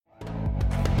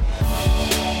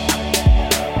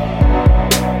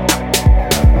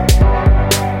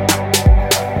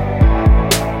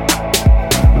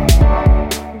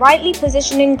rightly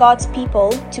positioning God's people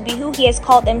to be who He has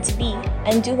called them to be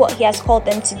and do what He has called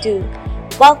them to do.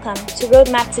 Welcome to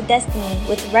Roadmap to Destiny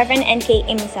with Reverend N.K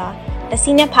Amissah, the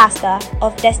Senior Pastor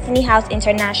of Destiny House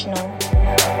International.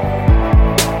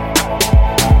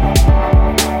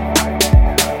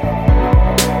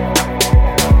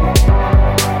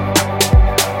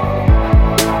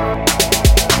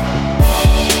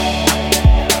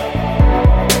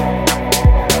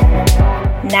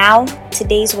 Now,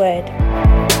 today's word.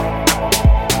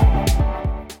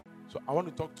 So I want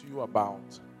to talk to you about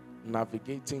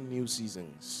navigating new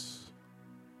seasons.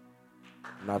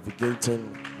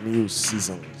 Navigating new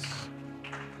seasons.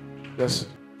 Just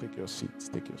take your seat.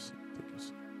 Take your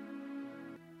seat.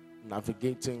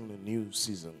 Navigating the new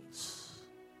seasons.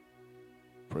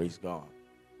 Praise God.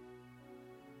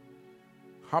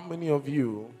 How many of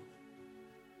you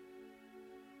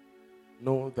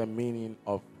know the meaning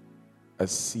of a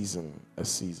season? A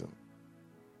season.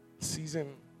 Season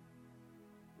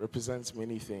represents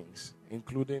many things,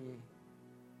 including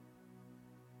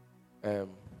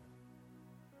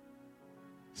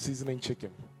seasoning chicken.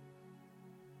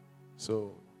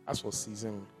 So, as for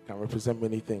season, can represent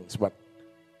many things, but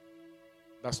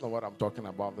that's not what I'm talking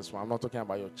about this one. I'm not talking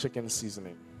about your chicken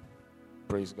seasoning.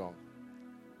 Praise God.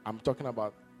 I'm talking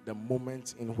about the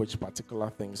moment in which particular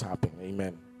things happen.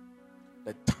 Amen.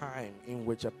 The time in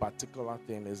which a particular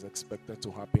thing is expected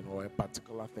to happen or a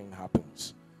particular thing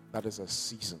happens. That is a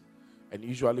season. And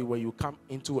usually when you come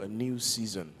into a new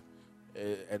season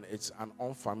and it's an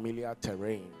unfamiliar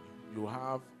terrain, you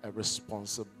have a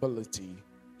responsibility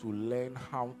to learn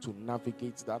how to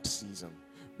navigate that season,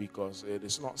 because it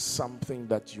is not something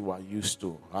that you are used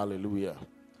to. Hallelujah.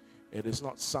 It is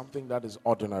not something that is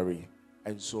ordinary.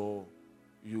 And so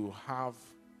you have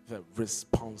the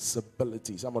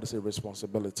responsibility, somebody say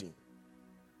responsibility,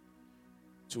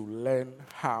 to learn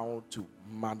how to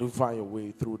maneuver your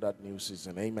way through that new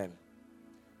season. Amen.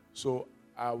 So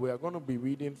we are going to be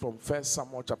reading from 1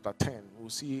 Samuel chapter 10. We'll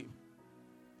see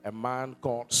a man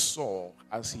called Saul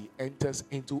as he enters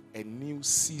into a new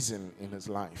season in his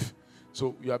life.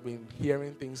 So you have been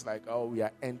hearing things like, oh, we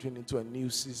are entering into a new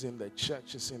season, the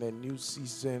church is in a new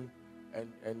season,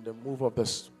 and the move of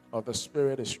the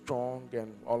Spirit is strong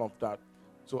and all of that.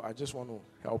 So I just want to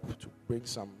help to bring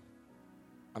some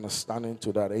understanding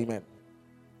to that. Amen.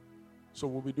 So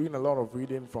we'll be doing a lot of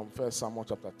reading from 1 Samuel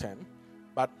chapter 10.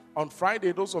 But on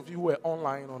Friday, those of you who were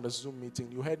online on the Zoom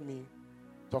meeting, you heard me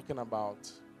talking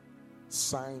about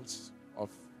signs of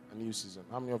a new season.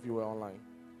 How many of you were online?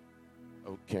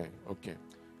 Okay.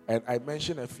 And I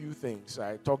mentioned a few things.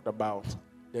 I talked about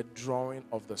the drawing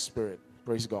of the Spirit.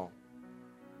 Praise God.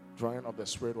 Drawing of the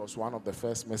Spirit was one of the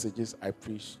first messages I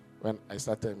preached when I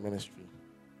started ministry.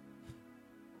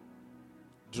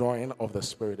 Drawing of the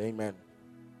Spirit. Amen.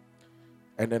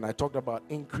 And then I talked about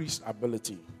increased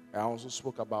ability. I also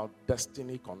spoke about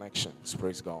destiny connections.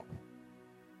 Praise God.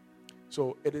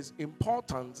 So it is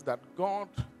important that God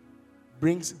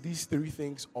brings these three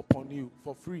things upon you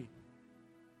for free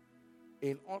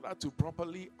in order to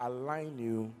properly align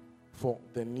you for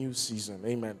the new season.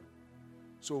 Amen.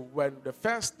 So when the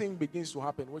first thing begins to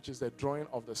happen, which is the drawing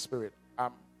of the Spirit,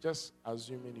 I'm just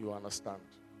assuming you understand.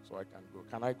 So I can go.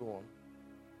 Can I go on?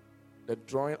 The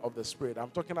drawing of the Spirit. I'm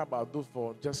talking about those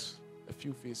for just a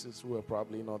few faces who are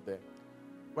probably not there.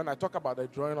 When I talk about the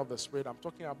drawing of the Spirit, I'm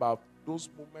talking about those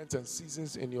moments and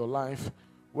seasons in your life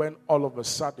when all of a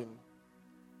sudden,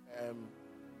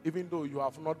 even though you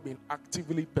have not been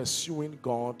actively pursuing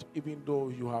God, even though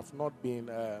you have not been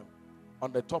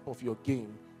on the top of your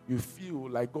game, you feel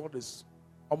like God is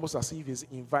almost as if He's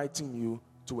inviting you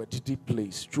to a deep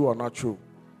place. True or not true?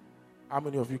 How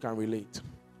many of you can relate?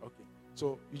 Okay.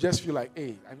 So you just feel like,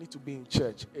 hey, I need to be in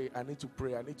church. Hey, I need to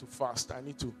pray. I need to fast. I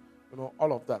need to,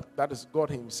 all of that. That is God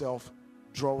Himself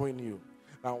drawing you.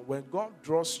 Now, when God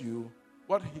draws you,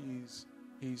 what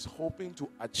He's hoping to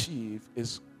achieve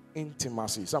is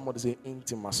intimacy. Somebody say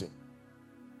intimacy.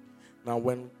 Now,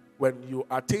 when you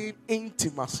attain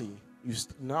intimacy, you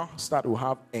now start to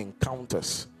have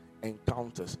encounters.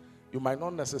 You might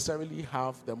not necessarily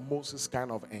have the Moses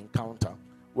kind of encounter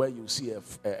where you see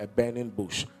a burning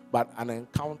bush, but an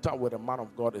encounter with a man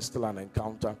of God is still an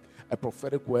encounter. A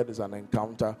prophetic word is an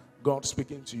encounter. God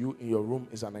speaking to you in your room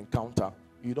is an encounter.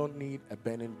 You don't need a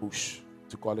burning bush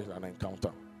to call it an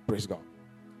encounter. Praise God.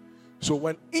 So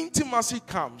when intimacy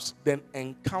comes, then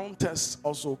encounters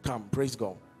also come. Praise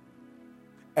God.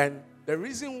 And the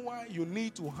reason why you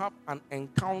need to have an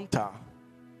encounter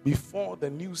before the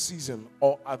new season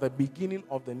or at the beginning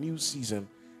of the new season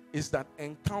is that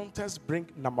encounters bring,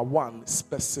 number one,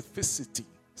 specificity.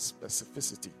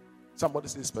 Somebody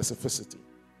say specificity.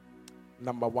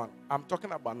 Number one, I'm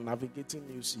talking about navigating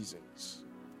new seasons.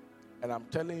 And I'm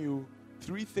telling you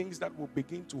 3 things that will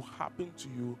begin to happen to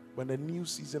you when a new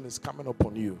season is coming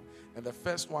upon you. And the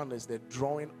first one is the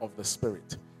drawing of the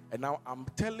Spirit. And now I'm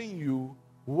telling you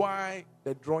why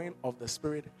the drawing of the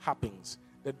Spirit happens.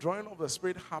 The drawing of the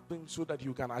Spirit happens so that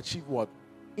you can achieve what?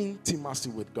 Intimacy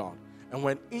with God. And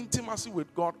when intimacy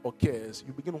with God occurs,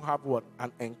 you begin to have what?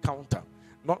 An encounter.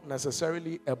 Not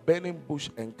necessarily a burning bush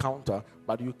encounter,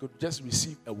 but you could just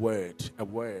receive a word,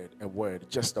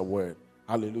 just a word.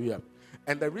 Hallelujah.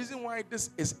 And the reason why this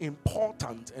is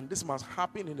important and this must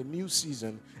happen in the new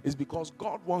season is because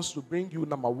God wants to bring you,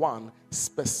 number one,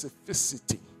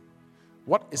 specificity.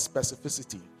 What is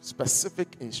specificity? Specific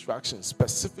instruction,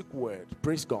 specific word.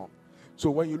 Praise God.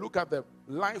 So when you look at the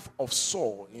life of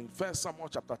Saul in 1 Samuel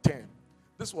chapter 10,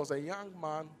 this was a young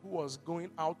man who was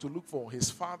going out to look for his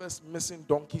father's missing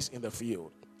donkeys in the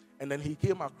field. And then he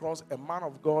came across a man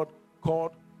of God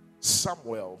called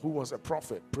Samuel, who was a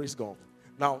prophet. Praise God.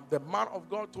 Now, the man of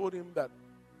God told him that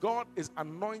God is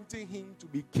anointing him to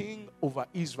be king over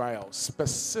Israel.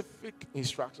 Specific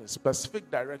instructions, specific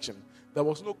direction. There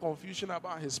was no confusion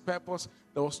about his purpose.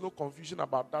 There was no confusion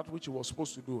about that which he was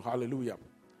supposed to do. Hallelujah.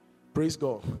 Praise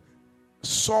God.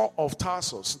 Saul of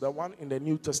Tarsus, the one in the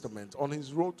New Testament, on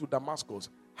his road to Damascus,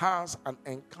 has an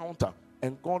encounter.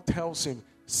 And God tells him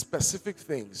specific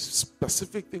things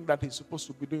that he's supposed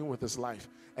to be doing with his life.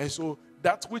 And so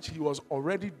that which he was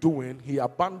already doing, he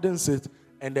abandons it,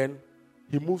 and then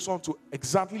he moves on to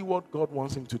exactly what God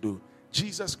wants him to do.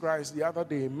 Jesus Christ, the other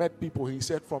day, met people. He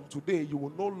said, from today, you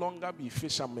will no longer be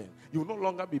fishermen. You will no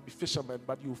longer be fishermen,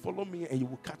 but you will follow me and you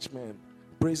will catch men.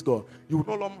 Praise God. You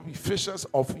will no longer be fishers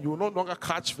you will no longer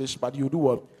catch fish, but you do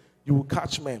what? You will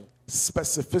catch men.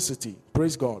 Specificity.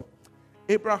 Praise God.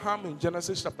 Abraham in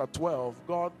Genesis chapter 12,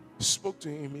 God spoke to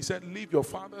him. He said, leave your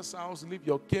father's house, leave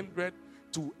your kindred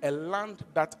to a land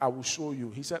that I will show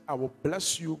you. He said, I will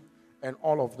bless you and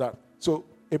all of that. So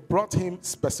it brought him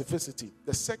specificity.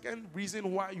 The second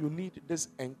reason why you need this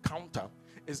encounter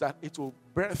is that it will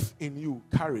birth in you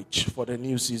courage for the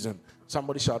new season.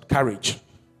 Somebody shout courage.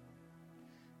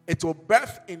 It will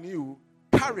birth in you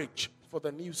courage for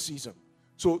the new season.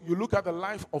 So you look at the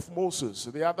life of Moses.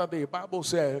 The other day, the Bible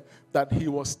said that he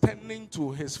was tending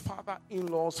to his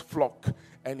father-in-law's flock,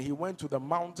 and he went to the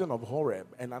mountain of Horeb,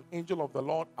 and an angel of the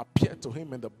Lord appeared to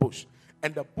him in the bush.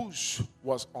 And the bush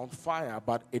was on fire,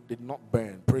 but it did not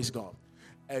burn. Praise God.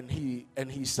 And he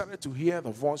started to hear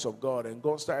the voice of God, and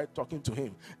God started talking to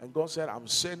him. And God said, I'm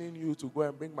sending you to go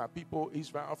and bring my people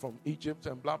Israel from Egypt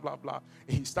and blah, blah, blah.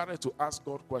 And he started to ask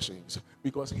God questions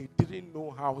because he didn't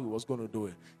know how he was going to do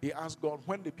it. He asked God,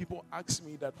 when the people ask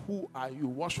me that, who are you?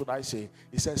 What should I say?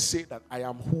 He said, say that I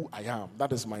am who I am.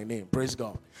 That is my name. Praise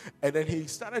God. And then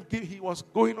he was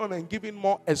going on and giving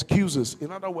more excuses.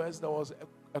 In other words, there was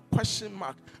a question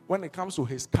mark when it comes to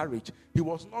his courage. He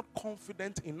was not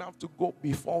confident enough to go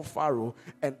before Pharaoh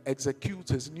and execute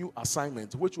his new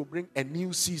assignment, which will bring a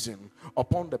new season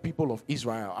upon the people of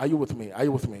Israel. Are you with me? Are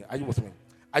you with me? Are you with me?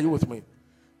 Are you with me?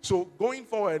 So going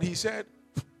forward, he said,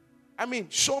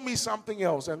 show me something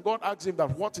else. And God asked him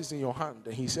that, what is in your hand?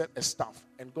 And he said, a staff.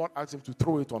 And God asked him to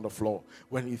throw it on the floor.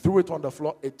 When he threw it on the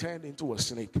floor, it turned into a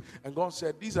snake. And God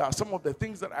said, these are some of the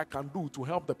things that I can do to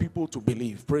help the people to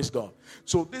believe. Praise God.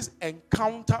 So this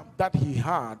encounter that he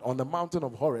had on the mountain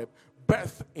of Horeb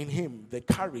birthed in him the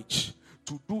courage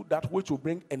to do that which will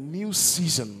bring a new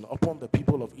season upon the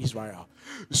people of Israel.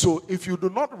 So if you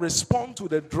do not respond to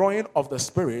the drawing of the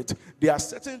Spirit, there are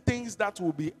certain things that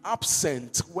will be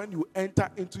absent when you enter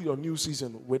into your new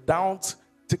season without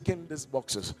ticking these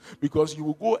boxes. Because you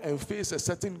will go and face a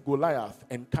certain Goliath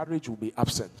and courage will be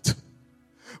absent.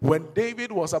 When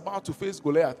David was about to face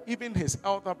Goliath, even his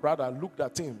elder brother looked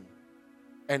at him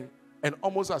and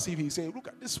almost as if he's saying, look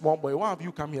at this small boy, why have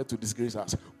you come here to disgrace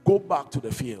us? Go back to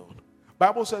the field.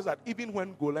 Bible says that even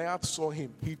when Goliath saw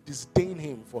him, he disdained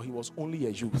him, for he was only a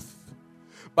youth.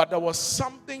 But there was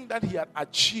something that he had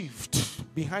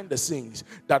achieved behind the scenes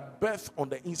that birthed on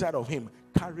the inside of him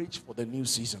courage for the new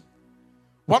season.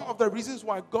 One of the reasons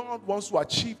why God wants to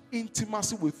achieve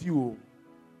intimacy with you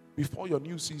before your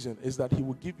new season is that he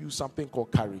will give you something called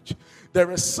courage.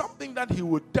 There is something that he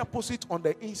will deposit on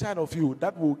the inside of you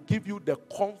that will give you the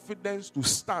confidence to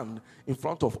stand in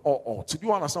front of all odds. Do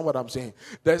you understand what I'm saying?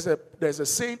 There's a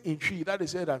saying in tree that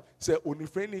is said that say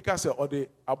onifrenika say or the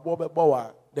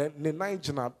abobe then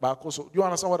do you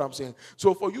understand what I'm saying?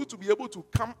 So for you to be able to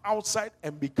come outside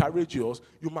and be courageous,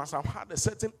 you must have had a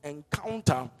certain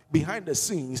encounter behind the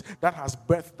scenes that has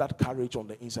birthed that courage on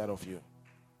the inside of you.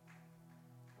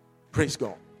 Praise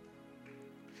God.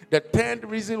 The third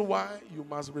reason why you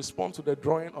must respond to the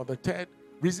drawing, or the third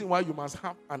reason why you must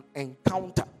have an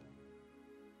encounter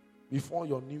before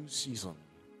your new season,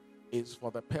 is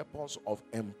for the purpose of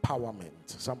empowerment.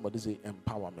 Somebody say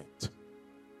empowerment.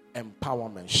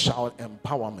 Empowerment. Shout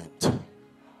empowerment.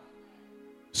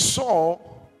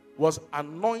 Saul was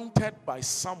anointed by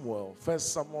Samuel. 1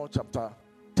 Samuel chapter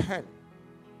 10.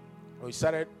 We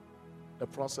started the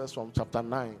process from chapter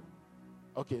 9.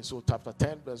 Okay, so chapter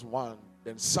 10 verse 1.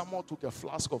 Then Samuel took a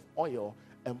flask of oil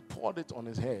and poured it on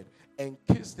his head and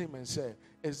kissed him and said,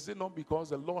 is it not because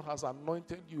the Lord has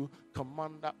anointed you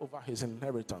commander over his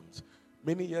inheritance?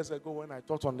 Many years ago when I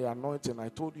taught on the anointing, I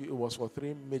told you it was for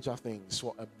three major things: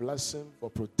 for a blessing,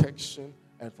 for protection,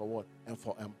 and for what? And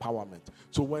for empowerment.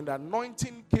 So when the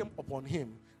anointing came upon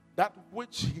him, that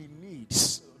which he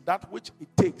needs, that which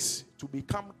it takes to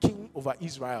become king over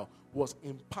Israel, was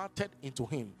imparted into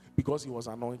him because he was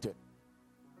anointed.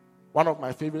 One of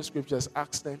my favorite scriptures,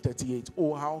 Acts 10:38.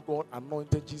 Oh, how God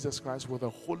anointed Jesus Christ with the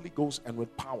Holy Ghost and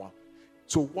with power.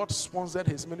 So what sponsored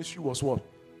his ministry was what?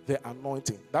 The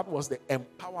anointing. That was the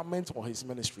empowerment for his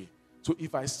ministry. So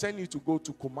if I send you to go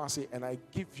to Kumasi and I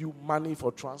give you money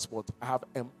for transport, I have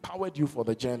empowered you for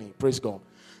the journey. Praise God.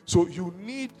 So you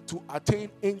need to attain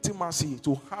intimacy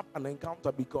to have an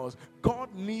encounter, because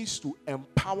God needs to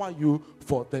empower you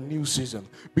for the new season.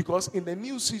 Because in the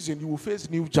new season, you will face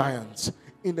new giants.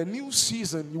 In the new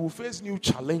season, you will face new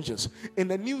challenges. In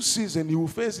the new season, you will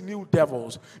face new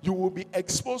devils. You will be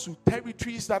exposed to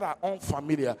territories that are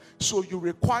unfamiliar. So you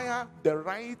require the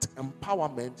right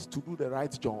empowerment to do the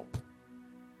right job.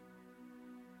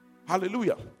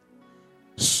 Hallelujah.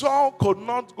 Saul could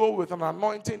not go with an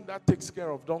anointing that takes care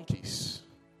of donkeys.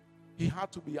 He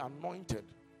had to be anointed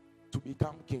to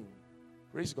become king.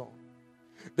 Praise God.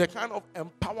 The kind of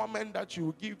empowerment that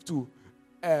you give to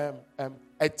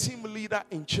a team leader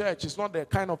in church is not the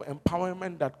kind of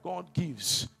empowerment that God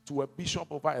gives to a bishop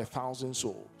over 1,000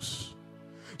 souls.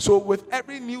 So with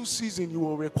every new season, you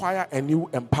will require a new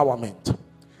empowerment.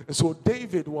 And so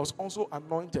David was also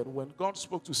anointed. When God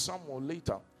spoke to Samuel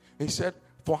later, he said,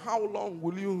 for how long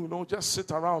will you, just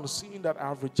sit around seeing that I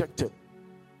have rejected?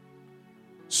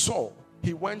 So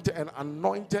he went and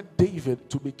anointed David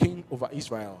to be king over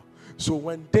Israel. So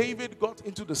when David got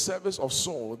into the service of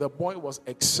Saul, the boy was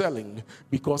excelling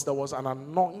because there was an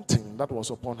anointing that was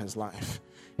upon his life.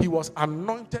 He was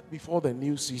anointed before the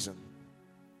new season.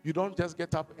 You don't just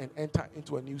get up and enter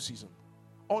into a new season.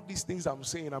 All these things I'm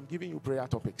saying, I'm giving you prayer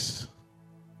topics.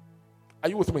 Are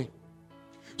you with me?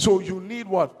 So you need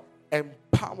what?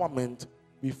 Empowerment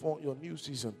before your new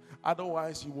season.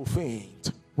 Otherwise, you will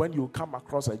faint. When you come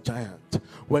across a giant,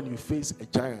 when you face a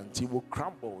giant, you will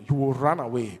crumble, you will run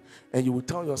away, and you will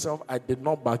tell yourself, I did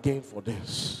not bargain for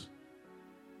this.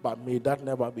 But may that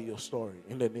never be your story,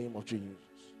 in the name of Jesus.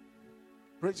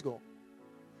 Praise God.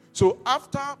 So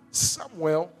after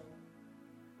Saul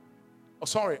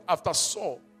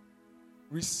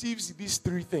receives these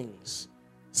three things: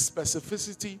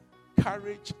 specificity,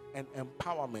 courage, and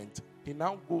empowerment, he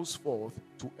now goes forth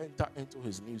to enter into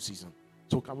his new season.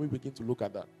 So can we begin to look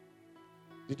at that?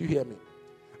 Did you hear me?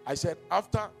 I said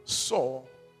after Saul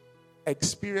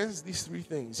experienced these three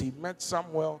things, he met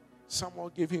Samuel. Samuel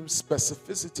gave him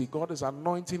specificity. God is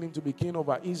anointing him to be king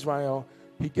over Israel.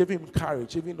 He gave him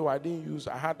courage, even though I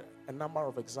had a number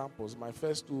of examples. My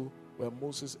first two were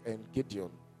Moses and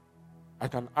Gideon. I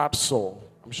can add Saul.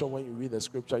 I'm sure when you read the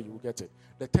scripture, you will get it.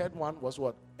 The third one was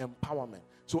what? Empowerment.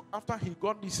 So after he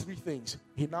got these three things,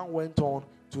 he now went on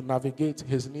to navigate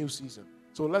his new season.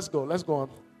 So let's go on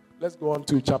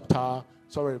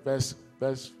to verse.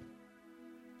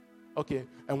 Okay,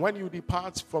 and when you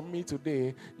depart from me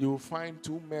today, you will find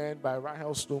Two Men by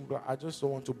Rahel Stone. But I just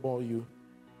don't want to bore you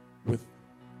with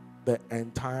the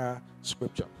entire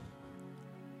scripture.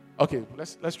 Okay,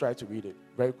 let's try to read it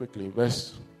very quickly.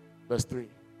 Verse 3.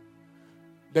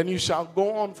 Then you shall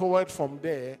go on forward from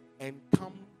there and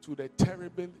come to the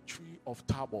terebinth tree of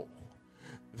Tabor.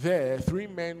 There, 3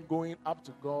 men going up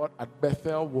to God at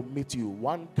Bethel will meet you.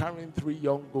 One carrying 3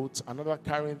 young goats, another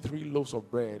carrying 3 loaves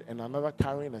of bread, and another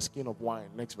carrying a skin of wine.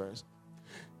 Next verse.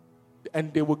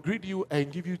 And they will greet you and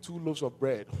give you 2 loaves of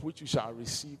bread, which you shall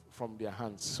receive from their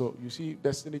hands. So you see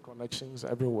destiny connections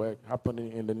everywhere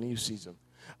happening in the new season.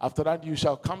 After that, you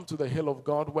shall come to the hill of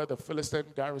God where the Philistine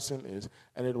garrison is,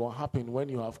 and it will happen when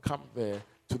you have come there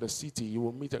to the city. You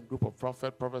will meet a group of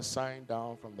prophets prophesying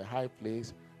down from the high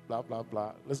place, blah, blah,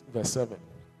 blah. Let's verse 7.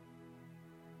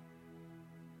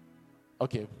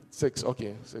 Okay, 6.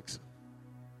 Okay, 6.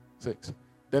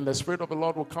 Then the Spirit of the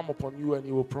Lord will come upon you, and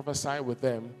you will prophesy with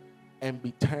them, and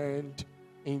be turned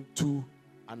into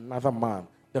another man.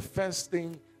 The first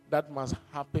thing that must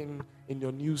happen in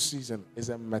your new season is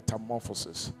a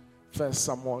metamorphosis. 1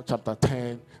 Samuel chapter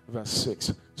 10, verse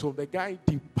 6. So the guy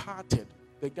departed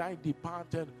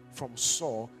from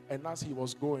Saul, and as he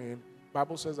was going,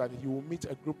 Bible says that he will meet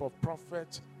a group of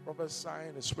prophets,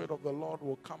 prophesying, the Spirit of the Lord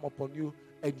will come upon you,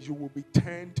 and you will be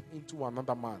turned into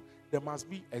another man. There must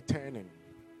be a turning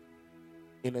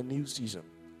in a new season.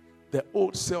 The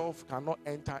old self cannot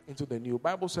enter into the new.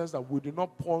 Bible says that we do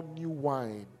not pour new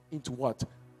wine into what?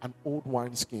 An old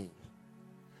wineskin.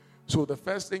 So the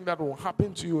first thing that will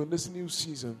happen to you in this new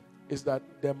season is that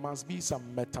there must be some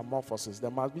metamorphosis.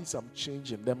 There must be some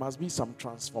changing. There must be some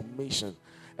transformation.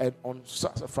 And on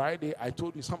Friday, I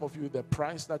told you, some of you, the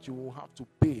price that you will have to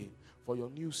pay for your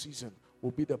new season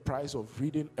will be the price of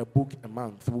reading a book a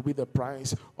month, will be the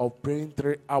price of praying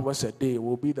 3 hours a day,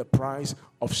 will be the price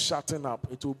of shutting up,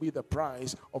 it will be the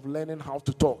price of learning how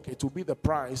to talk, it will be the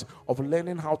price of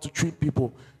learning how to treat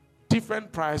people.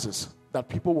 Different prices that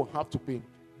people will have to pay.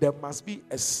 There must be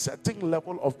a certain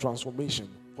level of transformation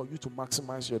for you to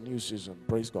maximize your new season.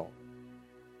 Praise God.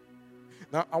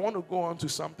 Now, I want to go on to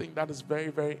something that is very,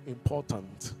 very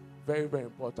important. Very, very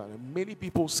important. And many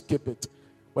people skip it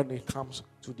when it comes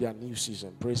to their new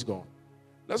season. Praise God.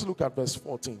 Let's look at verse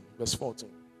 14. Verse 14.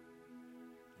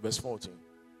 Verse 14.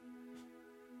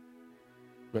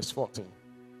 Verse 14.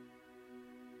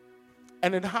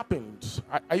 And it happened.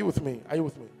 Are you with me? Are you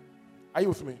with me? Are you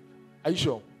with me? Are you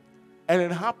sure? And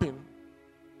it happened.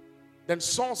 Then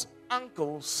Saul's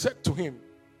uncle said to him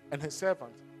and his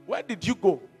servant, "Where did you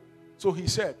go?" So he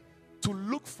said, "To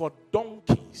look for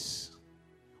donkeys."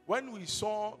 When we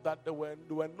saw that there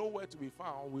were nowhere to be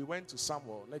found, we went to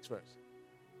Samuel. Next verse.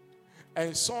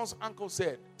 And Saul's uncle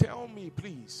said, "Tell me,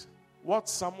 please, what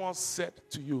Samuel said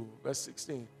to you." Verse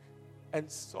 16. And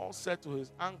Saul said to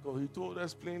his uncle, he told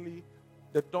us plainly,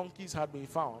 the donkeys had been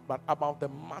found, but about the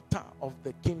matter of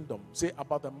the kingdom. Say,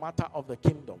 about the matter of the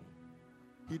kingdom.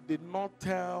 He did not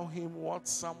tell him what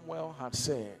Samuel had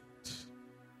said.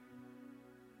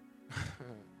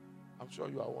 I'm sure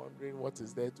you are wondering what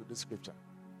is there to this scripture.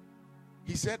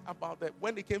 He said about that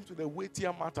when it came to the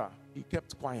weightier matter, he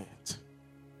kept quiet.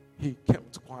 He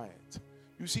kept quiet.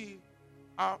 You see,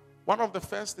 one of the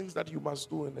first things that you must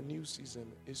do in the new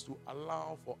season is to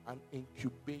allow for an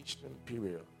incubation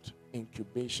period.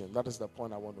 Incubation. That is the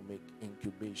point I want to make.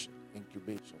 Incubation.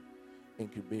 Incubation.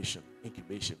 Incubation.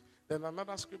 Incubation. Then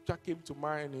another scripture came to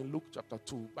mind in Luke chapter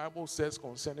 2. Bible says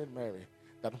concerning Mary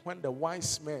that when the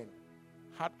wise men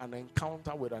had an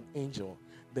encounter with an angel,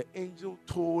 the angel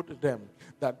told them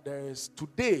that there is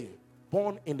today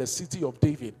born in the city of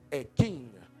David a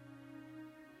king.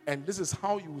 And this is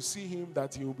how you will see him,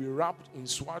 that he will be wrapped in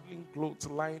swaddling clothes,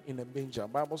 lying in a manger. The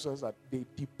Bible says that they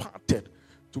departed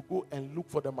to go and look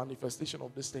for the manifestation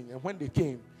of this thing. And when they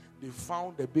came, they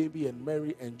found the baby and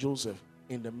Mary and Joseph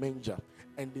in the manger.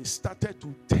 And they started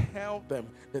to tell them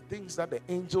the things that the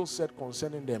angel said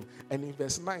concerning them. And in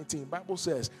verse 19, Bible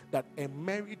says that and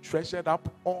Mary treasured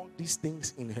up all these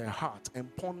things in her heart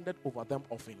and pondered over them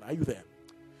often. Are you there?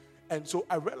 And so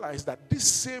I realized that this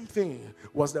same thing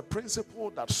was the principle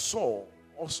that Saul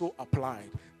also applied,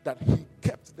 that he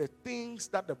kept the things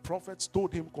that the prophets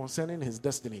told him concerning his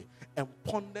destiny and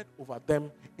pondered over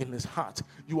them in his heart.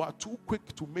 You are too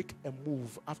quick to make a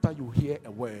move after you hear a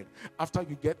word, after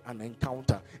you get an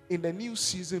encounter. In the new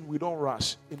season, we don't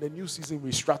rush. In the new season,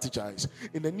 we strategize.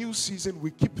 In the new season,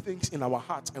 we keep things in our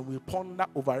hearts and we ponder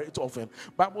over it often.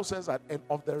 Bible says that, and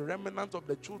of the remnant of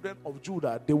the children of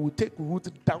Judah, they will take root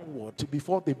downward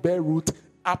before they bear root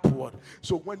upward.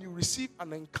 So when you receive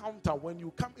an encounter, when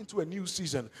you come into a new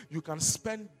season, you can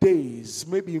spend days,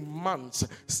 maybe months,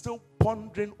 still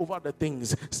pondering over the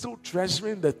things, still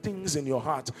treasuring the things in your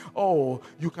heart. Oh,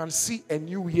 you can see a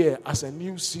new year as a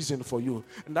new season for you.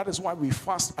 And that is why we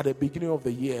fast at the beginning of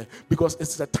the year, because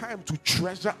it's the time to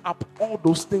treasure up all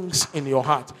those things in your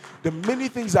heart. The many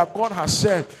things that God has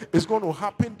said is going to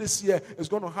happen this year, is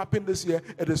going to happen this year.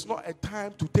 It is not a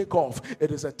time to take off.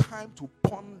 It is a time to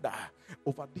ponder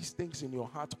over these things in your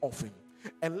heart often,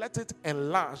 and let it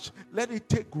enlarge, let it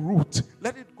take root,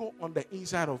 let it go on the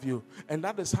inside of you. And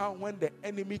that is how when the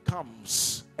enemy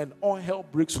comes and all hell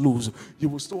breaks loose, you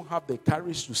will still have the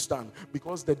courage to stand,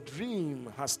 because the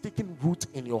dream has taken root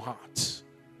in your heart.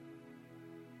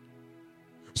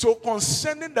 So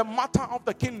concerning the matter of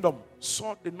the kingdom,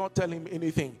 Saul did not tell him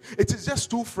anything. It is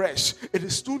just too fresh. It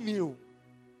is too new.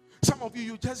 Some of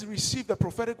you just received the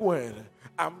prophetic word.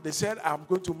 They said, I'm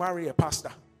going to marry a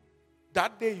pastor.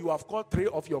 That day you have called 3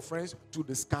 of your friends to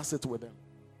discuss it with them.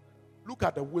 Look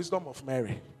at the wisdom of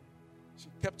Mary. She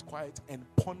kept quiet and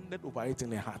pondered over it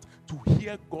in her heart to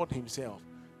hear God himself.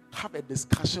 have a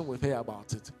discussion with her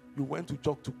about it. You went to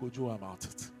talk to Kojo about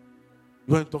it.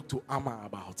 You went to talk to Amma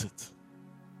about it.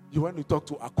 You went to talk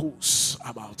to Akos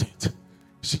about it.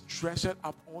 She treasured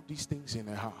up all these things in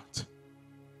her heart.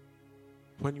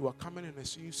 When you are coming in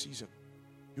a new season,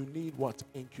 you need what?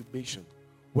 Incubation.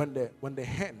 When the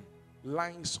hen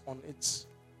lies on its,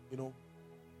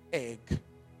 egg,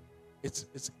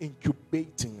 it's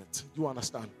incubating it. You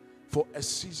understand? For a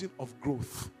season of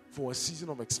growth, for a season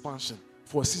of expansion,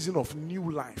 for a season of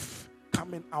new life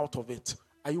coming out of it.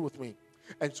 Are you with me?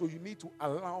 And so you need to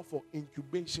allow for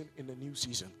incubation in the new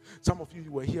season. Some of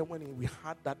you were here when we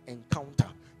had that encounter.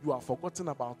 You have forgotten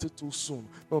about it too soon.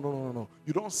 No.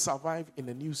 You don't survive in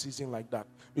a new season like that,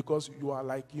 because you are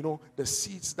like, the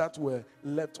seeds that were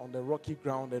left on the rocky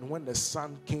ground, and when the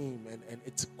sun came and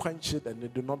it quenched it and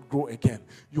it did not grow again.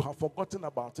 You have forgotten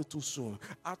about it too soon.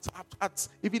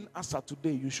 Even as of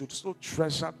today, you should still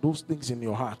treasure those things in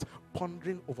your heart,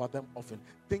 pondering over them often,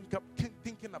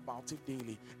 thinking about it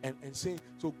daily, and saying,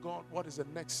 so God, what is the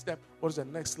next step? What is the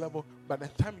next level? By the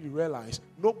time you realize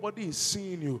nobody is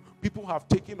seeing you, people have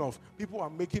taken off, people are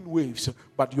making waves,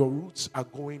 but your roots are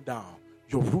going down.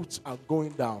 Your roots are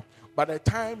going down. By the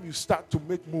time you start to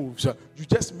make moves, you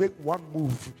just make one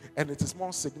move, and it is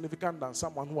more significant than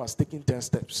someone who has taken 10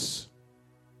 steps.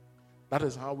 That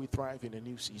is how we thrive in a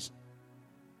new season.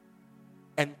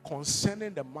 And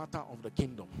concerning the matter of the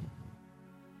kingdom,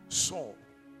 Saul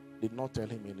did not tell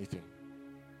him anything.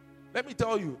 Let me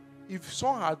tell you, if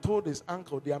Saul had told his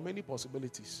uncle, there are many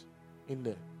possibilities in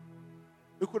there.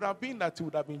 It could have been that he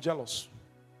would have been jealous.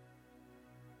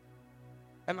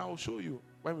 And I will show you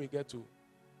when we get to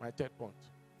my third point.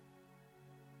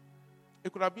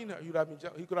 It could have been that he would have been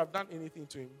jealous. He could have done anything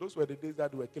to him. Those were the days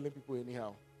that they were killing people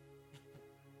anyhow. He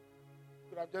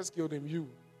could have just killed him, you.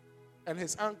 And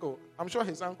his uncle, I'm sure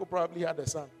his uncle probably had a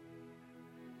son.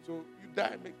 So you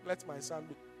die, let my son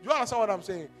be. Do you understand what I'm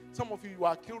saying? Some of you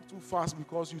are killed too fast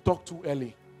because you talk too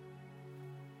early.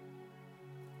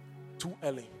 Too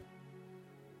early.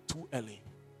 Too early.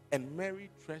 And Mary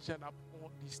treasured up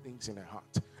all these things in her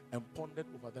heart and pondered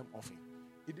over them often.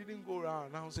 He didn't go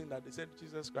around announcing that they said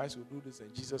Jesus Christ will do this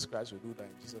and Jesus Christ will do that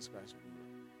and Jesus Christ will do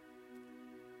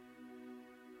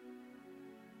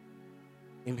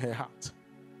that. In her heart,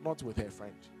 not with her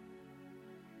friend.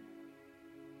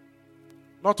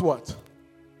 Not what?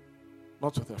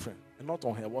 Not with her friend. And not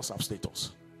on her WhatsApp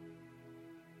status.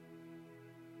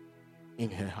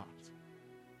 In her heart.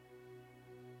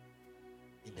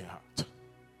 In her heart.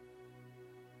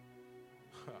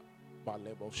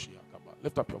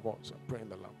 Lift up your voice and pray in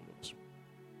the language.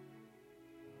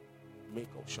 Make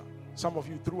of shine. Some of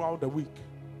you throughout the week,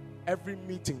 every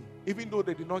meeting, even though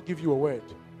they did not give you a word,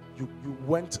 you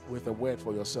went with a word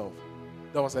for yourself.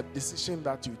 There was a decision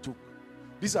that you took.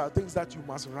 These are things that you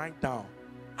must write down.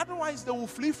 Otherwise, they will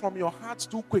flee from your heart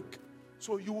too quick.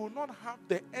 So you will not have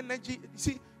the energy. You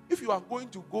see, if you are going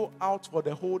to go out for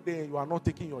the whole day and you are not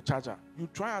taking your charger, you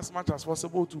try as much as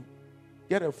possible to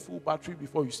get a full battery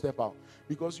before you step out.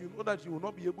 Because you know that you will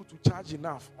not be able to charge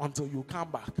enough until you come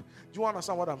back. Do you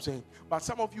understand what I'm saying? But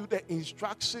some of you, the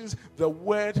instructions, the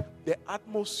word, the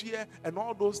atmosphere, and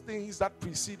all those things that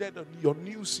preceded your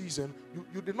new season,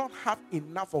 you did not have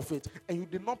enough of it. And you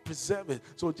did not preserve it.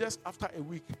 So just after a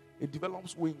week, it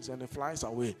develops wings and it flies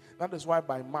away. That is why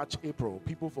by March, April,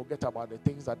 people forget about the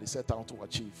things that they set out to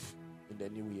achieve in the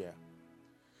new year.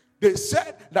 They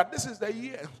said that this is the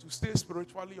year to stay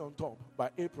spiritually on top.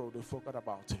 By April, they forgot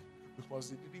about it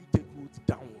because it didn't take root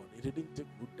downward. It didn't take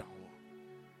root downward.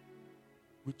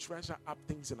 We treasure up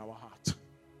things in our heart.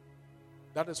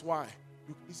 That is why,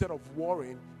 instead of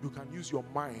worrying, you can use your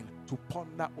mind to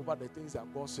ponder over the things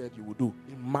that God said you will do.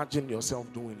 Imagine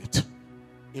yourself doing it.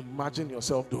 Imagine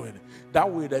yourself doing it. That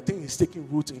way, the thing is taking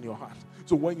root in your heart.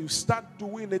 So when you start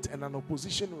doing it and an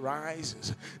opposition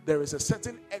rises, there is a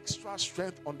certain extra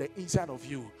strength on the inside of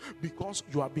you because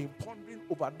you have been pondering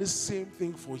over this same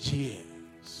thing for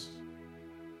years.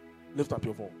 Lift up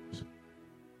your voice.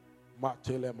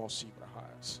 Matele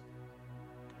Mosibrahas.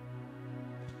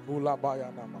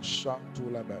 Ulabaya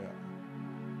Namashatulabaya.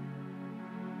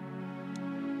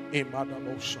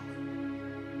 Imadamosha.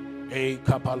 A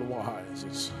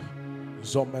Kapalwahizes.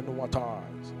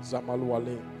 Zomenuatars.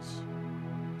 Zamalualins.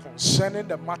 Concerning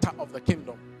the matter of the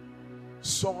kingdom,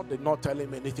 Saul did not tell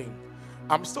him anything.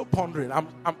 I'm still pondering.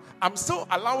 I'm still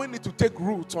allowing it to take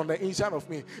root on the inside of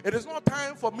me. It is not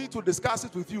time for me to discuss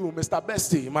it with you, Mr.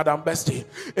 Bestie, Madam Bestie.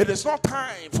 It is not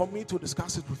time for me to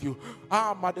discuss it with you.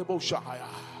 Madebo Shahaya.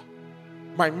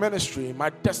 My ministry, my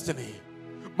destiny,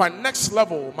 my next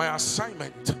level, my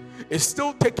assignment is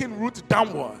still taking root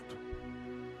downward.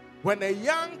 When a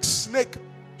young snake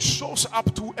shows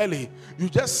up too early, you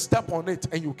just step on it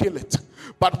and you kill it.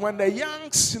 But when the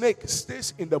young snake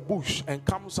stays in the bush and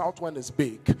comes out when it's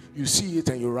big, you see it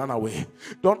and you run away.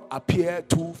 Don't appear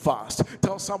too fast.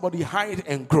 Tell somebody, hide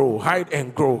and grow, hide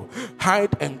and grow,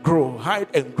 hide and grow, hide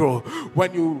and grow.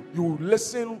 When you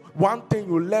listen one thing,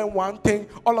 you learn one thing,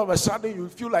 all of a sudden you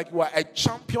feel like you are a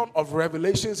champion of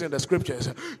revelations in the scriptures.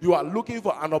 You are looking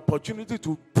for an opportunity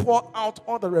to pour out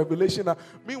all the revelation.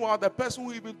 Meanwhile, the person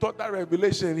who even taught that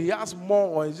revelation, he has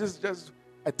more. It's just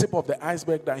a tip of the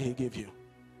iceberg that he gave you.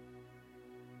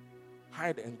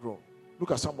 Hide and grow.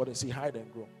 Look at somebody and say, hide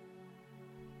and grow.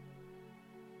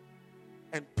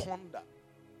 And ponder.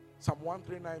 Psalm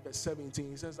 139 verse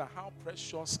 17, he says that how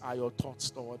precious are your thoughts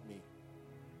toward me.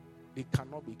 They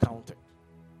cannot be counted.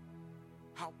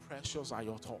 How precious are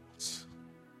your thoughts.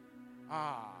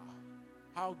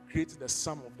 How great the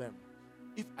sum of them.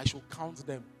 If I should count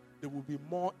them, they will be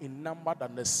more in number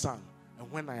than the sun.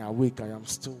 And when I awake, I am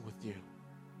still with you.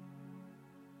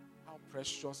 How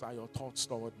precious are your thoughts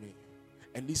toward me.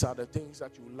 And these are the things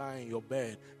that you lie in your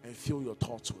bed and fill your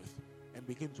thoughts with. And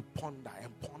begin to ponder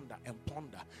and ponder and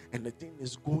ponder. And the thing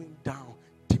is going down,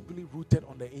 deeply rooted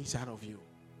on the inside of you.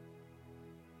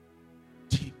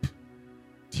 Deep,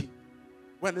 deep.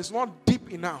 When it's not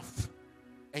deep enough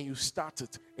and you start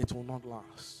it, it will not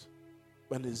last.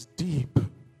 When it's deep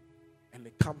and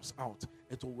it comes out,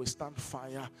 it will withstand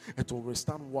fire, it will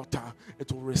withstand water,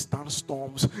 it will withstand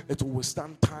storms, it will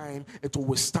withstand time, it will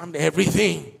withstand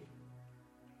everything.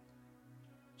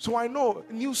 So I know,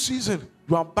 new season,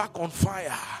 you are back on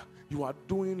fire. You are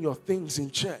doing your things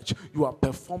in church. You are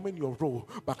performing your role.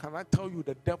 But can I tell you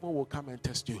the devil will come and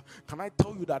test you? Can I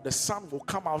tell you that the sun will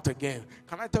come out again?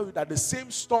 Can I tell you that the same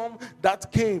storm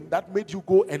that came, that made you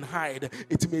go and hide,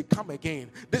 it may come again.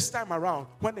 This time around,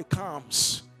 when it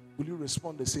comes, will you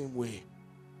respond the same way?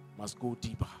 It must go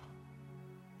deeper.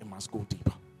 It must go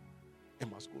deeper. It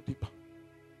must go deeper.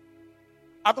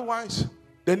 Otherwise,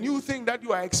 the new thing that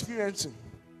you are experiencing,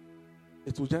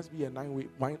 it will just be a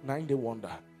 9-day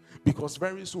wonder. Because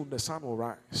very soon the sun will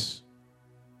rise.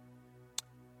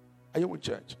 Are you in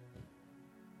church?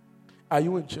 Are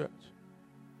you in church?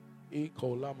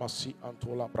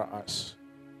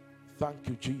 Thank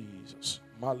you, Jesus.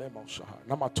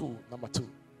 Number two.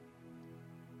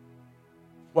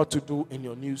 What to do in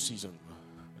your new season.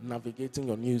 Navigating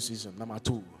your new season. Number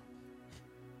two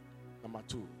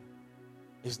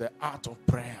is the art of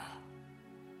prayer.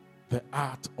 The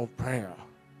art of prayer.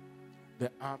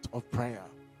 The art of prayer.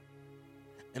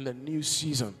 In the new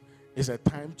season is a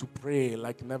time to pray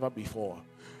like never before.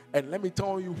 And let me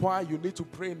tell you why you need to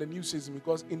pray in the new season.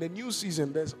 Because in the new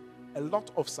season, there's a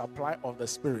lot of supply of the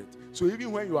Spirit. So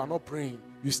even when you are not praying,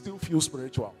 you still feel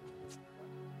spiritual.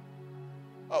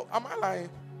 Oh, am I lying?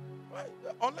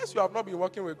 Unless you have not been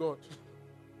working with God.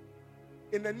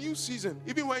 In the new season,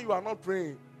 even when you are not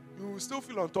praying, you will still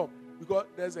feel on top. Because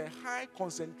there's a high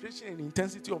concentration and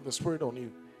intensity of the Spirit on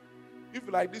you. If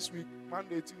like this week,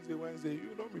 Monday, Tuesday, Wednesday,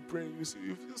 you don't be praying, you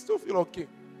still feel okay.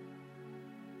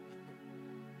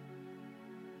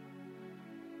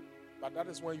 But that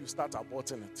is when you start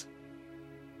aborting it.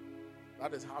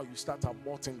 That is how you start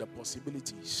aborting the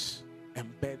possibilities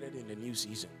embedded in the new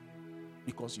season.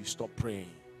 Because you stop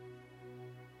praying.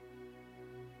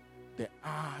 The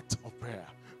art of prayer.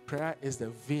 Prayer is the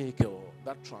vehicle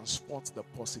that transports the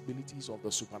possibilities of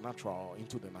the supernatural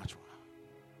into the natural.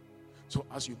 So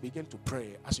as you begin to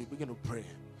pray,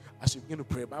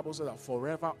 the Bible says that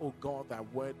forever, O God, thy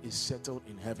word is settled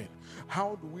in heaven.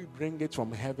 How do we bring it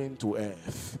from heaven to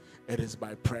earth? It is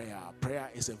by prayer. Prayer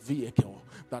is a vehicle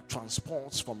that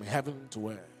transports from heaven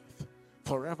to earth.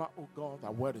 Forever, O God,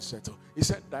 thy word is settled. He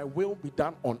said, thy will be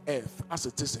done on earth as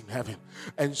it is in heaven.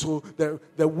 And so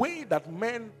the way that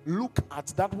men look at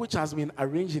that which has been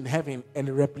arranged in heaven and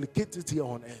replicate it here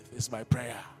on earth is by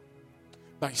prayer.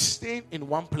 By staying in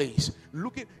one place.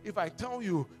 If I tell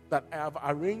you that I have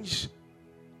arranged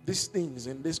these things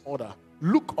in this order,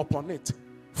 look upon it,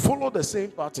 follow the same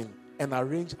pattern, and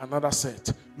arrange another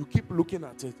set. You keep looking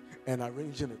at it and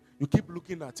arranging it. You keep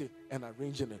looking at it and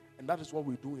arranging it. And that is what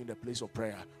we do in the place of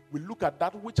prayer. We look at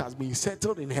that which has been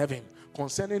settled in heaven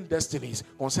concerning destinies,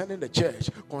 concerning the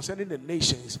church, concerning the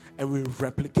nations, and we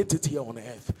replicate it here on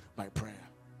earth by prayer.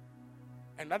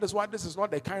 And that is why this is not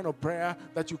the kind of prayer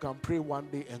that you can pray one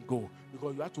day and go.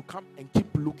 Because you have to come and keep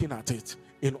looking at it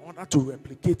in order to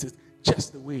replicate it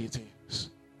just the way it is.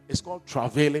 It's called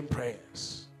travailing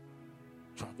prayers.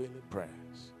 Travailing prayers.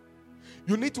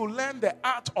 You need to learn the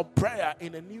art of prayer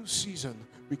in a new season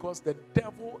because the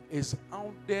devil is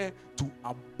out there to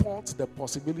abort the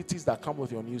possibilities that come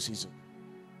with your new season.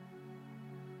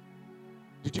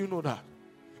 Did you know that?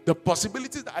 The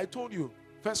possibilities that I told you,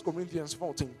 1 Corinthians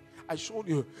 14, I showed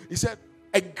you. He said,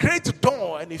 a great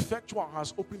door and effectual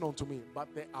has opened unto me, but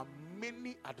there are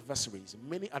many adversaries.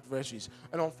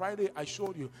 And on Friday, I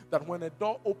showed you that when a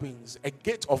door opens, a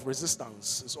gate of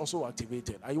resistance is also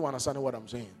activated. Are you understanding what I'm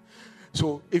saying?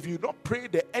 So if you don't pray,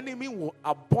 the enemy will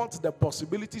abort the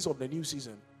possibilities of the new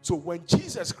season. So when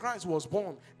Jesus Christ was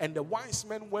born and the wise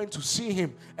men went to see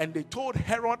him and they told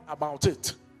Herod about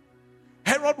it,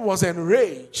 Herod was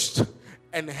enraged,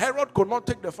 and Herod could not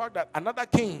take the fact that another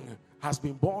king has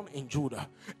been born in Judah.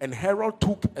 And Herod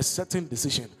took a certain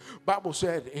decision. Bible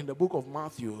said in the book of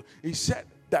Matthew, he said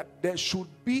that there should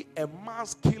be a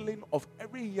mass killing of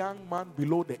every young man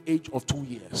below the age of 2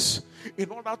 years in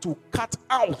order to cut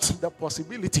out the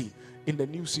possibility in the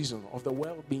new season of the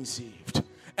world being saved.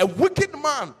 A wicked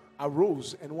man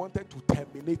arose and wanted to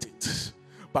terminate it.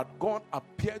 But God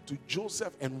appeared to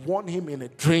Joseph and warned him in a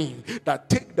dream that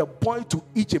take the boy to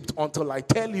Egypt until I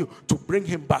tell you to bring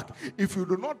him back. If you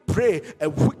do not pray, a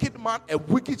wicked man, a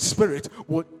wicked spirit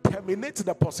will terminate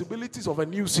the possibilities of a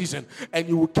new season. And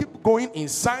you will keep going in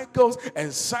cycles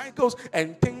and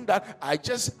think that I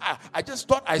just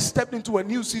thought I stepped into a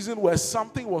new season where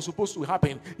something was supposed to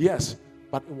happen. Yes,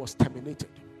 but it was terminated.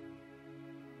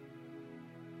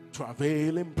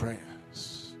 Travailing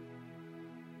prayers.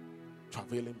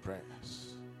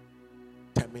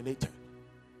 Terminated.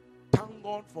 Thank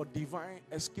God for divine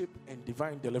escape and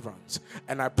divine deliverance.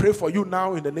 And I pray for you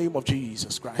now in the name of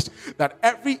Jesus Christ that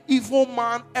every evil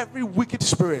man, every wicked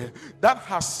spirit that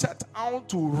has set out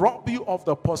to rob you of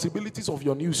the possibilities of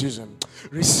your new season,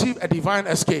 receive a divine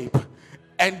escape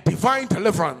and divine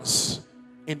deliverance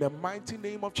in the mighty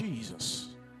name of Jesus.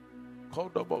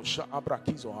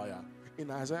 In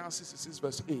Isaiah 66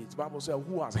 verse 8, the Bible says,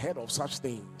 who has heard of such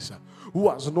things? Who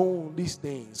has known these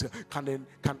things? Can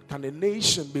a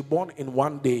nation be born in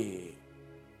one day?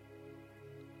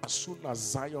 As soon as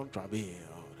Zion travailed,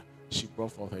 she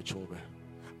brought forth her children.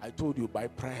 I told you, by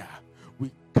prayer, we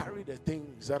carry the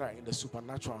things that are in the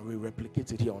supernatural and we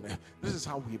replicate it here on earth. This is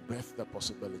how we birth the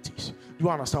possibilities. Do you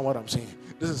understand what I'm saying?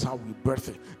 This is how we birth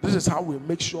it. This is how we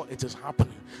make sure it is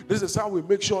happening. This is how we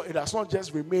make sure it does not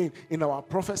just remain in our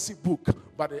prophecy book,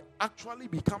 but it actually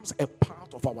becomes a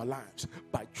part of our lives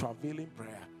by travailing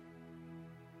prayer.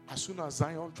 As soon as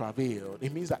Zion travailed,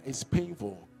 it means that it's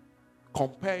painful.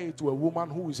 Compare it to a woman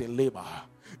who is in labor.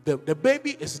 The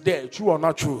baby is there, true or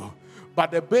not true?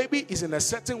 But the baby is in a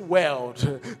certain world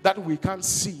that we can't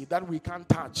see, that we can't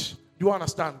touch. Do you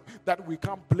understand? That we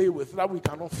can't play with, that we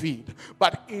cannot feed.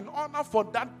 But in order for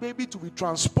that baby to be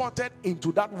transported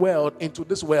into that world, into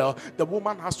this world, the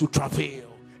woman has to travail.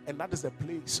 And that is the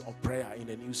place of prayer in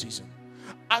the new season.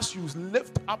 As you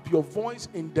lift up your voice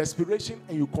in desperation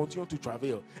and you continue to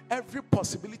travail, every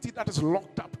possibility that is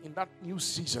locked up in that new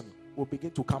season will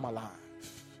begin to come alive.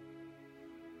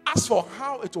 As for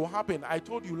how it will happen, I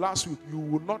told you last week, you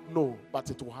will not know,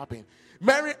 but it will happen.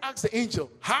 Mary asked the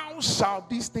angel, how shall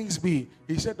these things be?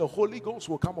 He said, the Holy Ghost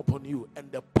will come upon you,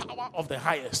 and the power of the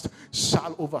highest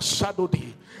shall overshadow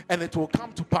thee, and it will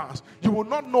come to pass. You will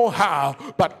not know how,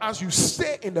 but as you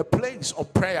stay in the place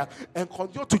of prayer and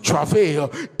continue to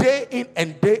travail day in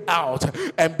and day out,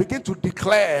 and begin to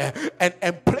declare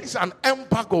and place an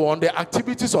embargo on the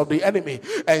activities of the enemy,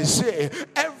 and say,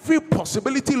 every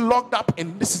possibility locked up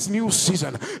in this new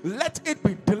season, let it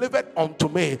be delivered unto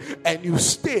me. And you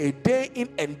stay day in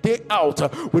and day out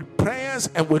with prayers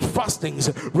and with fastings,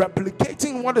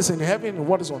 replicating what is in heaven and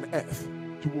what is on earth.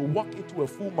 You will walk into a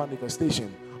full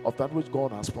manifestation of that which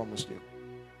God has promised you.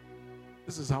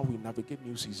 This is how we navigate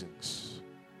new seasons.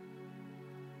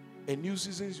 In new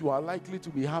seasons, you are likely to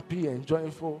be happy and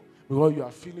joyful because you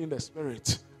are feeling the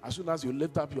Spirit. As soon as you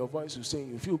lift up your voice, you sing,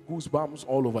 you feel goosebumps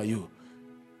all over you.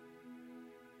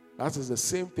 That is the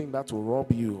same thing that will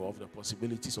rob you of the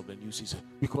possibilities of the new season,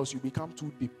 because you become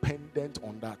too dependent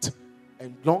on that.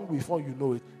 And long before you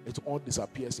know it, it all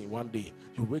disappears in one day.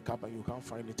 You wake up and you can't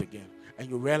find it again. And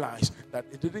you realize that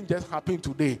it didn't just happen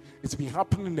today. It's been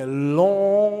happening a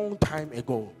long time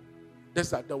ago.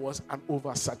 Just that there was an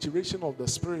oversaturation of the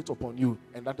Spirit upon you,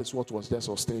 and that is what was there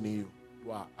sustaining you.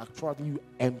 You are actually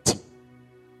empty.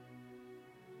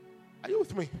 Are you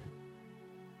with me?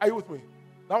 Are you with me?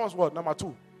 That was what? Number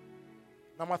 2.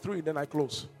 Number 3, then I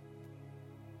close.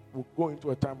 We'll go into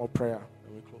a time of prayer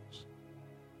and we close.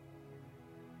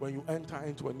 When you enter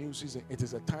into a new season, it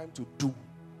is a time to do.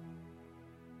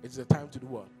 It's a time to do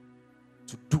what?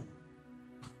 To do.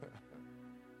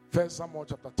 1 Samuel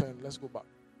chapter 10, let's go back.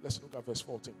 Let's look at verse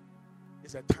 14.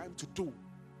 It's a time to do.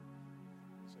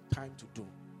 It's a time to do.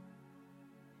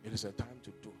 It is a time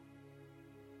to do.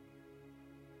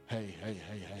 Hey.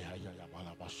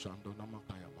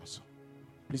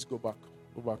 Please go back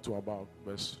to about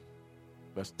verse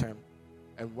 10.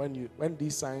 And when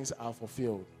these signs are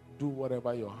fulfilled, do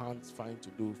whatever your hands find to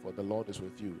do, for the Lord is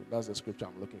with you. That's the scripture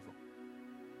I'm looking for.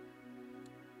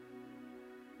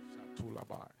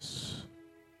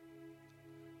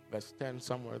 Verse 10,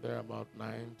 somewhere there, about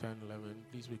 9, 10, 11.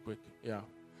 Please be quick. Yeah.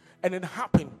 And it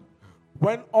happened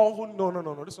when all who...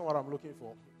 No. This is not what I'm looking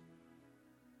for.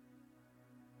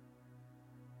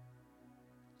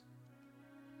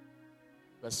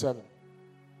 Verse 7.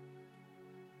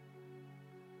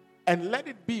 And let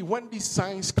it be when these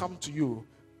signs come to you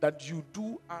that you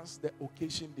do as the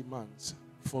occasion demands,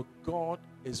 for God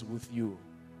is with you.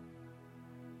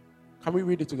 Can we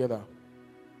read it together?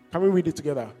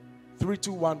 3,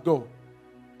 2, 1, go.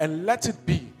 And let it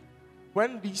be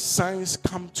when these signs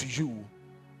come to you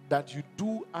that you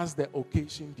do as the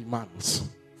occasion demands,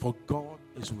 for God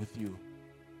is with you.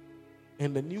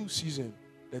 In the new season,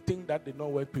 the thing that did not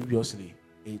work previously,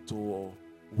 it will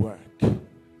work.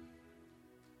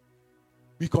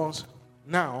 Because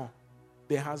now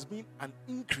there has been an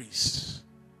increase.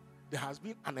 There has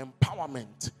been an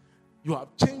empowerment. You have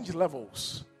changed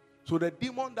levels. So the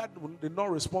demon that did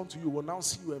not respond to you will now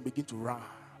see you and begin to run.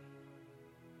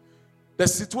 The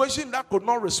situation that could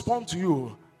not respond to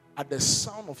you at the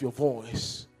sound of your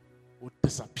voice will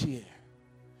disappear.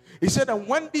 He said that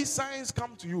when these signs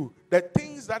come to you, the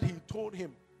things that he told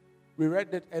him, we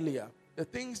read that earlier, the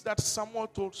things that Samuel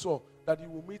told Saul, that you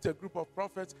will meet a group of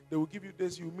prophets, they will give you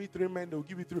this, you will meet 3 men, they will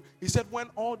give you 3. He said when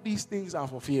all these things are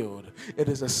fulfilled, it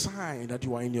is a sign that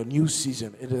you are in your new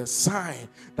season. It is a sign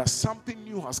that something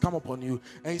new has come upon you.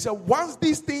 And he said once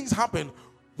these things happen,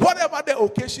 whatever the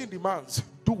occasion demands,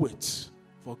 do it,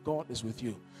 for God is with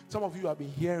you. Some of you have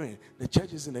been hearing the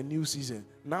church is in a new season.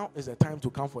 Now is the time to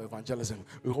come for evangelism.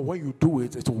 Because when you do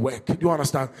it, it will work. Do you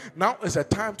understand? Now is the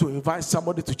time to invite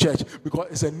somebody to church, because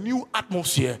it's a new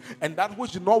atmosphere. And that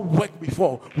which did not work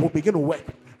before will begin to work.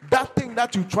 That thing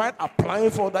that you tried applying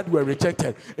for that you were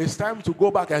rejected, it's time to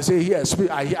go back and say, here,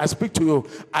 I speak to you.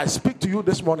 I speak to you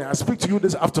this morning. I speak to you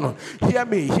this afternoon. Hear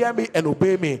me and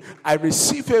obey me. I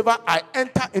receive favor. I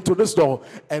enter into this door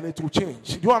and it will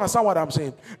change. Do you understand what I'm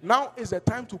saying? Now is the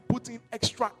time to put in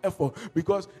extra effort,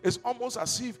 because it's almost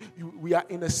as if we are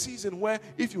in a season where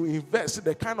if you invest,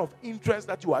 the kind of interest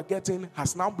that you are getting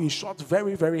has now been shot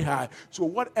very, very high. So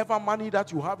whatever money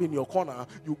that you have in your corner,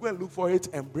 you go and look for it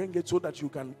and bring it so that you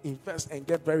can invest and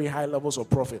get very high levels of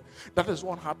profit. That is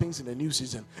what happens in the new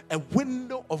season. A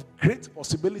window of great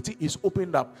possibility is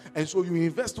opened up, and so you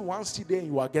invest once today and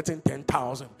you are getting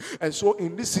 10,000. And so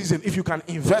in this season, if you can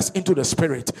invest into the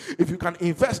spirit, if you can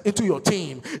invest into your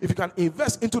team, if you can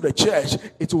invest into the church,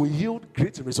 it will yield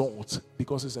great results,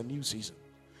 because it's a new season.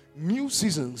 New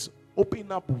seasons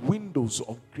open up windows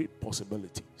of great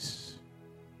possibilities.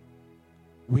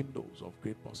 Windows of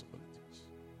great possibilities.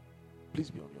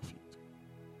 Please be on your feet.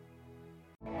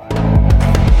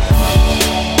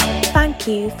 Thank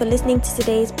you for listening to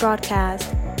today's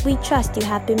broadcast. We trust you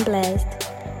have been blessed.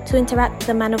 To interact with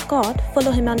the man of God,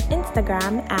 follow him on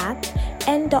Instagram at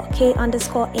N.K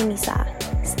Amissah.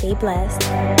 Stay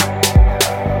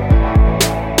blessed.